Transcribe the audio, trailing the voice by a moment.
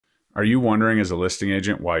Are you wondering as a listing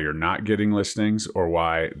agent why you're not getting listings or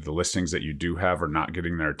why the listings that you do have are not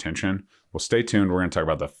getting their attention? Well, stay tuned. We're going to talk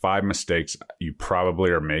about the 5 mistakes you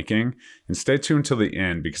probably are making. And stay tuned till the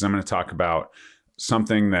end because I'm going to talk about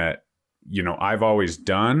something that, I've always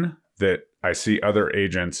done that I see other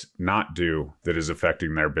agents not do that is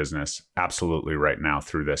affecting their business absolutely right now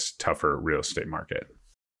through this tougher real estate market.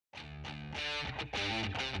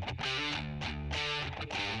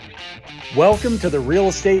 Welcome to the Real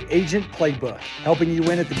Estate Agent Playbook, helping you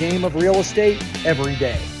win at the game of real estate every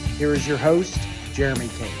day. Here is your host, Jeremy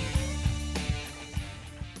Kane.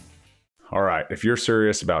 All right, if you're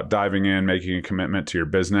serious about diving in, making a commitment to your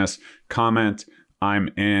business, comment "I'm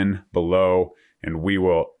in" below, and we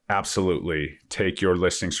will absolutely take your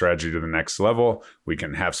listing strategy to the next level. We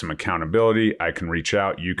can have some accountability. I can reach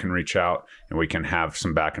out, you can reach out, and we can have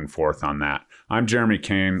some back and forth on that. I'm Jeremy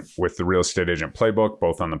Kane with the Real Estate Agent Playbook,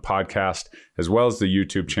 both on the podcast as well as the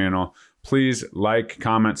YouTube channel. Please like,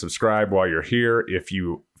 comment, subscribe while you're here if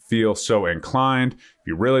you feel so inclined. If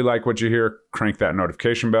you really like what you hear, crank that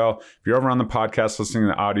notification bell. If you're over on the podcast listening to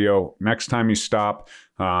the audio, next time you stop,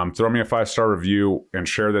 throw me a 5-star review and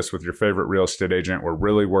share this with your favorite real estate agent. We're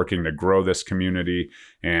really working to grow this community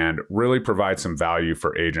and really provide some value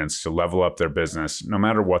for agents to level up their business no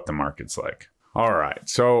matter what the market's like. All right,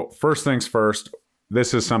 so first things first,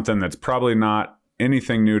 this is something that's probably not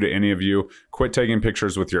anything new to any of you. Quit taking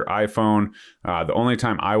pictures with your iPhone. The only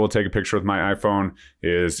time I will take a picture with my iPhone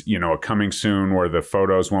is, a coming soon where the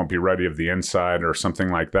photos won't be ready of the inside or something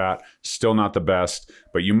like that. Still not the best,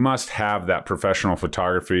 but you must have that professional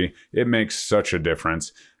photography. It makes such a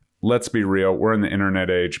difference. Let's be real. We're in the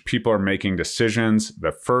internet age. People are making decisions.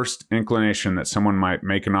 The first inclination that someone might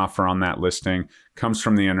make an offer on that listing comes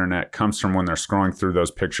from the internet, comes from when they're scrolling through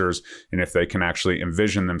those pictures, and if they can actually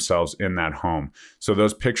envision themselves in that home. So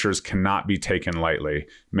those pictures cannot be taken lightly.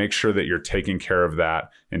 Make sure that you're taking care of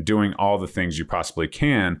that and doing all the things you possibly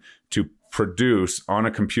can to produce on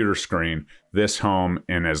a computer screen this home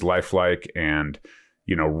in as lifelike and,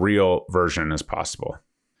 real version as possible.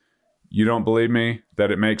 You don't believe me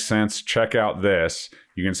that it makes sense? Check out this.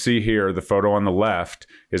 You can see here the photo on the left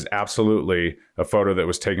is absolutely a photo that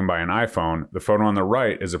was taken by an iPhone. The photo on the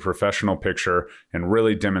right is a professional picture and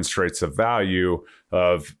really demonstrates the value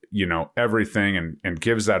of, everything and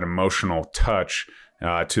gives that emotional touch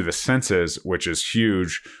to the senses, which is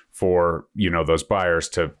huge for, those buyers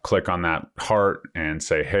to click on that heart and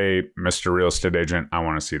say, "Hey, Mr. Real Estate Agent, I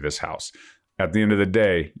want to see this house." At the end of the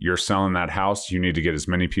day, you're selling that house. You need to get as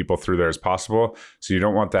many people through there as possible. So you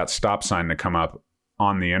don't want that stop sign to come up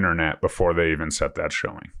on the internet before they even set that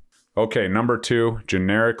showing. Okay, number 2,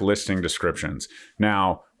 generic listing descriptions.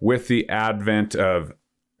 Now, with the advent of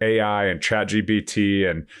AI and ChatGPT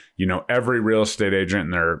and, every real estate agent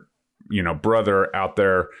and their, brother out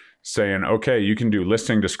there saying, okay, you can do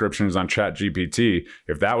listing descriptions on ChatGPT.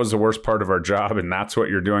 If that was the worst part of our job and that's what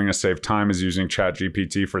you're doing to save time is using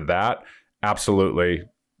ChatGPT for that, absolutely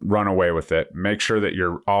run away with it. Make sure that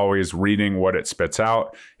you're always reading what it spits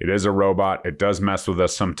out. It is a robot. It does mess with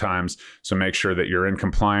us sometimes. So make sure that you're in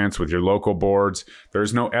compliance with your local boards.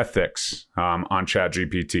 There's no ethics on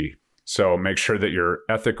ChatGPT. So make sure that you're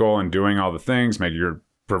ethical and doing all the things. Maybe you're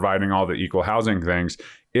providing all the equal housing things.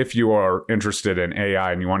 If you are interested in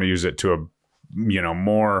AI and you want to use it to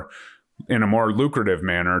in a more lucrative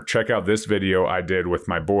manner, check out this video I did with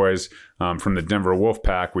my boys from the Denver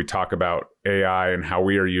Wolfpack. We talk about AI and how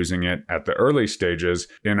we are using it at the early stages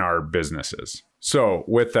in our businesses. So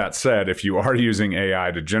with that said, if you are using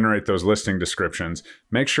AI to generate those listing descriptions,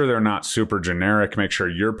 make sure they're not super generic. Make sure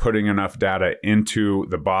you're putting enough data into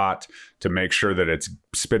the bot to make sure that it's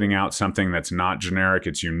spitting out something that's not generic,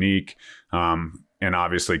 it's unique. And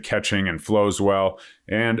obviously catching and flows well.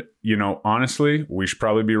 And, honestly, we should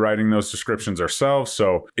probably be writing those descriptions ourselves.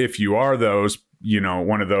 So if you are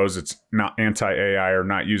one of those, it's not anti-AI or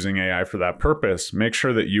not using AI for that purpose, make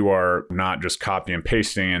sure that you are not just copy and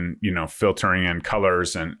pasting and, filtering in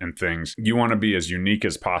colors and things. You want to be as unique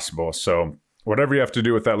as possible. So whatever you have to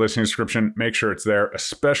do with that listing description, make sure it's there,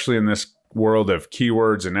 especially in this world of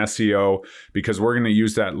keywords and SEO, because we're going to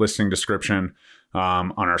use that listing description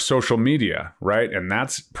on our social media, right? And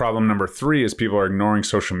that's problem number 3 is people are ignoring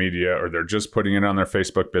social media or they're just putting it on their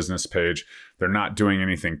Facebook business page. They're not doing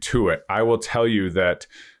anything to it. I will tell you that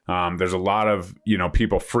there's a lot of,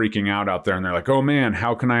 people freaking out there and they're like, oh man,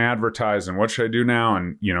 how can I advertise and what should I do now?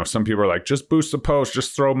 And, some people are like, just boost the post,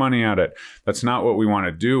 just throw money at it. That's not what we want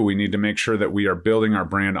to do. We need to make sure that we are building our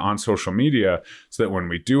brand on social media so that when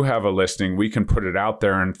we do have a listing, we can put it out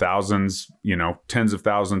there in thousands, tens of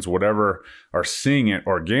thousands, whatever are seeing it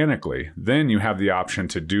organically, then you have the option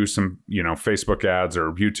to do some, Facebook ads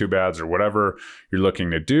or YouTube ads or whatever you're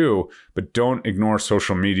looking to do, but don't ignore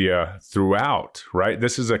social media throughout, right?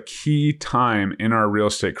 This is a key time in our real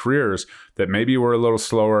estate careers that maybe we're a little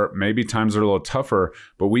slower, maybe times are a little tougher,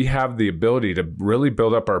 but we have the ability to really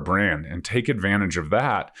build up our brand and take advantage of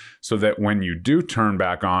that so that when you do turn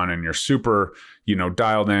back on and you're super,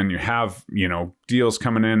 dialed in, you have, deals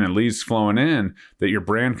coming in and leads flowing in, that your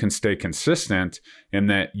brand can stay consistent and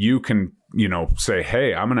that you can, say,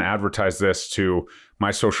 hey, I'm going to advertise this to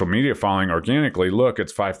my social media following organically. Look,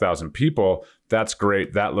 it's 5,000 people. That's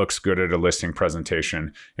great. That looks good at a listing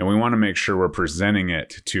presentation. And we want to make sure we're presenting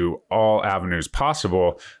it to all avenues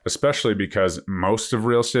possible, especially because most of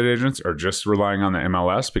real estate agents are just relying on the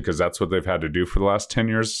MLS because that's what they've had to do for the last 10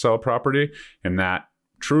 years to sell a property. And that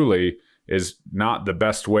truly is not the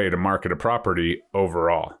best way to market a property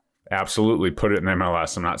overall. Absolutely put it in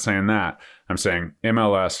MLS. I'm not saying that. I'm saying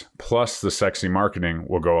MLS plus the sexy marketing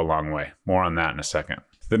will go a long way. More on that in a second.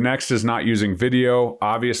 The next is not using video.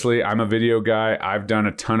 Obviously, I'm a video guy. I've done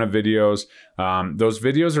a ton of videos. Those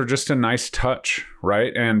videos are just a nice touch,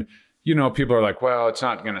 right? And people are like, well, it's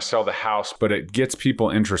not going to sell the house, but it gets people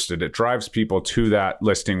interested. It drives people to that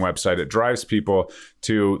listing website. It drives people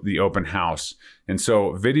to the open house. And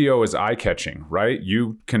so video is eye-catching, right?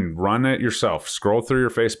 You can run it yourself. Scroll through your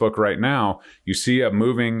Facebook right now. You see a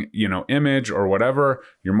moving, image or whatever,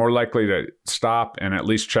 you're more likely to stop and at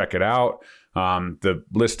least check it out. The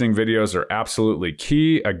listing videos are absolutely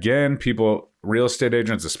key. Again, real estate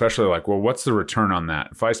agents especially, like, well, what's the return on that?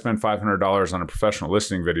 If I spend $500 on a professional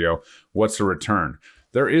listing video, what's the return?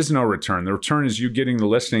 There is no return. The return is you getting the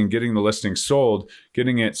listing sold,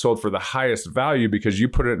 getting it sold for the highest value because you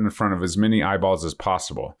put it in front of as many eyeballs as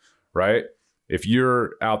possible, right? If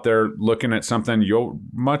you're out there looking at something, you'll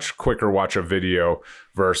much quicker watch a video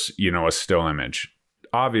versus, a still image.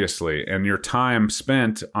 Obviously, and your time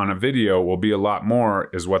spent on a video will be a lot more,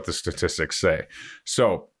 is what the statistics say.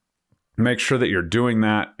 So make sure that you're doing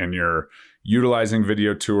that and you're utilizing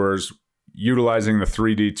video tours, utilizing the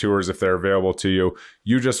 3D tours if they're available to you.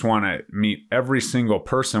 You just want to meet every single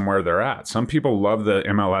person where they're at. Some people love the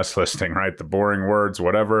MLS listing, right? The boring words,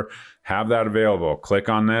 whatever. Have that available. Click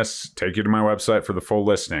on this, take you to my website for the full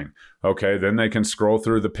listing. Okay, then they can scroll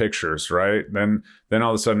through the pictures, right? Then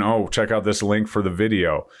all of a sudden, oh, check out this link for the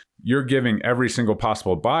video. You're giving every single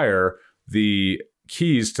possible buyer the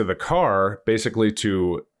keys to the car, basically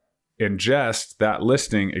to ingest that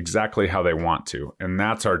listing exactly how they want to. And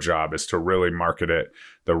that's our job, is to really market it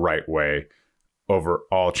the right way over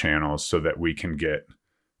all channels so that we can get,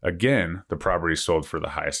 again, the property sold for the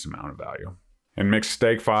highest amount of value. And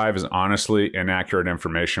mistake 5 is honestly inaccurate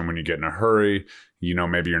information when you get in a hurry.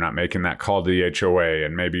 Maybe you're not making that call to the HOA,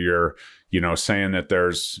 and maybe you're, saying that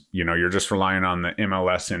there's, you're just relying on the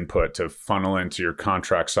MLS input to funnel into your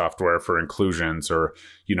contract software for inclusions or,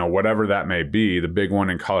 whatever that may be. The big one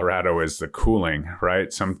in Colorado is the cooling,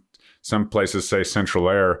 right? Some places say central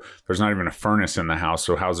air. There's not even a furnace in the house,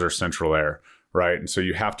 so how's there central air, right? And so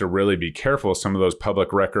you have to really be careful. Some of those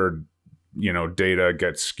public record data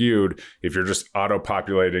gets skewed if you're just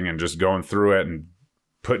auto-populating and just going through it and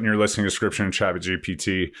putting your listing description in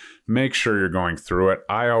ChatGPT. Make sure you're going through it.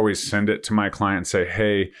 I always send it to my client and say,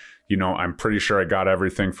 hey, I'm pretty sure I got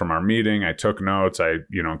everything from our meeting. I took notes. I,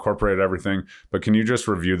 incorporated everything. But can you just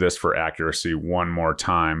review this for accuracy one more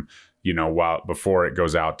time, before it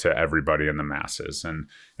goes out to everybody in the masses?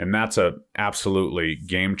 And that's a absolutely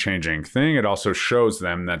game-changing thing. It also shows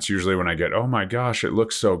them, that's usually when I get, oh my gosh, it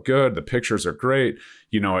looks so good. The pictures are great.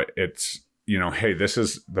 It's, hey, this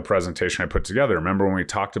is the presentation I put together. Remember when we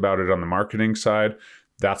talked about it on the marketing side?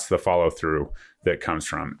 That's the follow-through that comes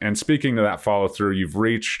from. And speaking to that follow-through, you've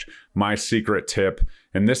reached my secret tip.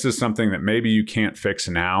 And this is something that maybe you can't fix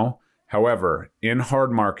now. However, in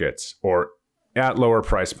hard markets or at lower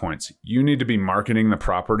price points, you need to be marketing the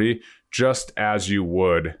property just as you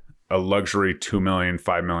would a luxury $2 million,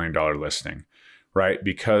 $5 million listing, right?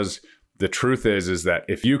 Because the truth is that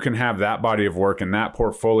if you can have that body of work and that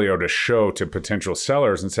portfolio to show to potential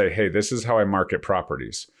sellers and say, hey, this is how I market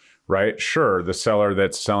properties, right? Sure, the seller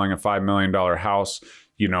that's selling a $5 million house,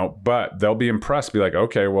 but they'll be impressed, be like,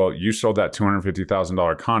 okay, well, you sold that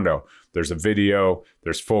 $250,000 condo. There's a video,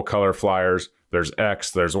 there's full color flyers, there's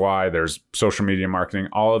X, there's Y, there's social media marketing,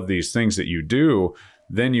 all of these things that you do.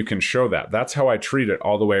 Then you can show that. That's how I treat it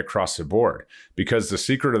all the way across the board. Because the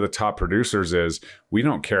secret of the top producers is we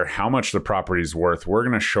don't care how much the property's worth. We're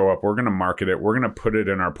going to show up. We're going to market it. We're going to put it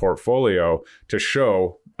in our portfolio to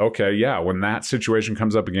show, okay, yeah, when that situation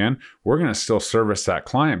comes up again, we're going to still service that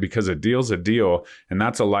client because a deal's a deal. And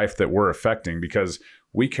that's a life that we're affecting because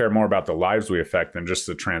we care more about the lives we affect than just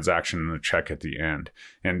the transaction and the check at the end.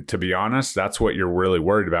 And to be honest, that's what you're really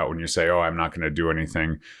worried about when you say, oh, I'm not going to do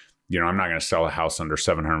anything. I'm not going to sell a house under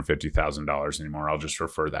 $750,000 anymore. I'll just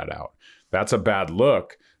refer that out. That's a bad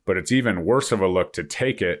look, but it's even worse of a look to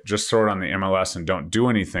take it, just throw it on the MLS and don't do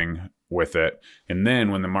anything with it. And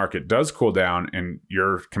then when the market does cool down and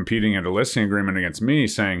you're competing in a listing agreement against me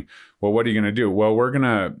saying, well, what are you going to do? Well, we're going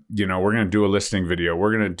to do a listing video.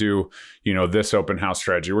 We're going to do, this open house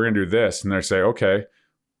strategy. We're going to do this. And they say, okay,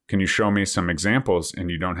 can you show me some examples? And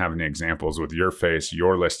you don't have any examples with your face,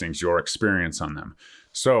 your listings, your experience on them.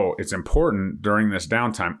 So it's important during this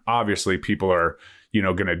downtime. Obviously, people are,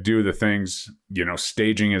 going to do the things,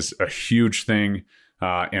 staging is a huge thing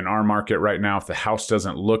in our market right now. If the house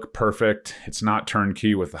doesn't look perfect, it's not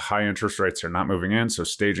turnkey with the high interest rates, they're not moving in. So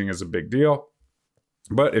staging is a big deal.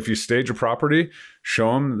 But if you stage a property,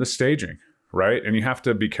 show them the staging, right? And you have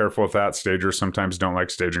to be careful with that. Stagers sometimes don't like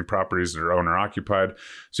staging properties that are owner occupied.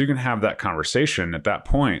 So you can have that conversation at that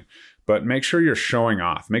point, but make sure you're showing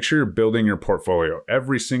off. Make sure you're building your portfolio.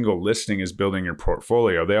 Every single listing is building your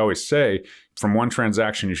portfolio. They always say from one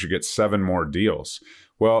transaction, you should get 7 more deals.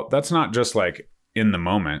 Well, that's not just like in the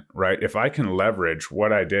moment, right? If I can leverage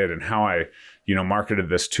what I did and how I, marketed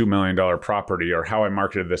this $2 million property, or how I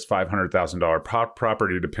marketed this $500,000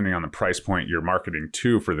 property, depending on the price point you're marketing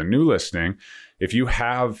to for the new listing, if you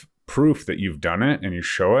have proof that you've done it and you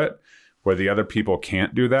show it where the other people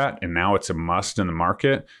can't do that, and now it's a must in the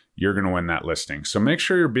market, you're going to win that listing. So make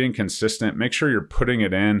sure you're being consistent. Make sure you're putting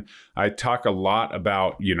it in. I talk a lot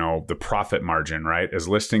about, the profit margin, right? As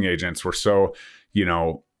listing agents, we're so,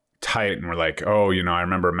 tight, and we're like, oh, I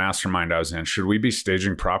remember a mastermind I was in. Should we be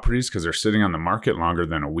staging properties because they're sitting on the market longer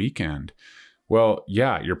than a weekend? Well,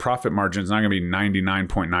 yeah, your profit margin is not going to be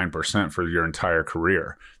 99.9% for your entire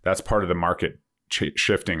career. That's part of the market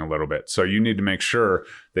shifting a little bit. So you need to make sure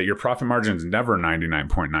that your profit margin is never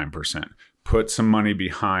 99.9%. Put some money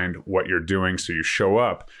behind what you're doing so you show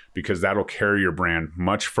up, because that'll carry your brand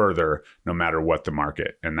much further no matter what the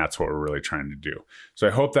market. And that's what we're really trying to do. So I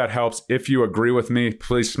hope that helps. If you agree with me,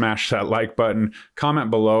 please smash that like button. Comment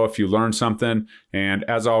below if you learned something. And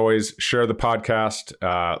as always, share the podcast,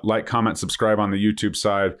 like, comment, subscribe on the YouTube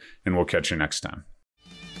side, and we'll catch you next time.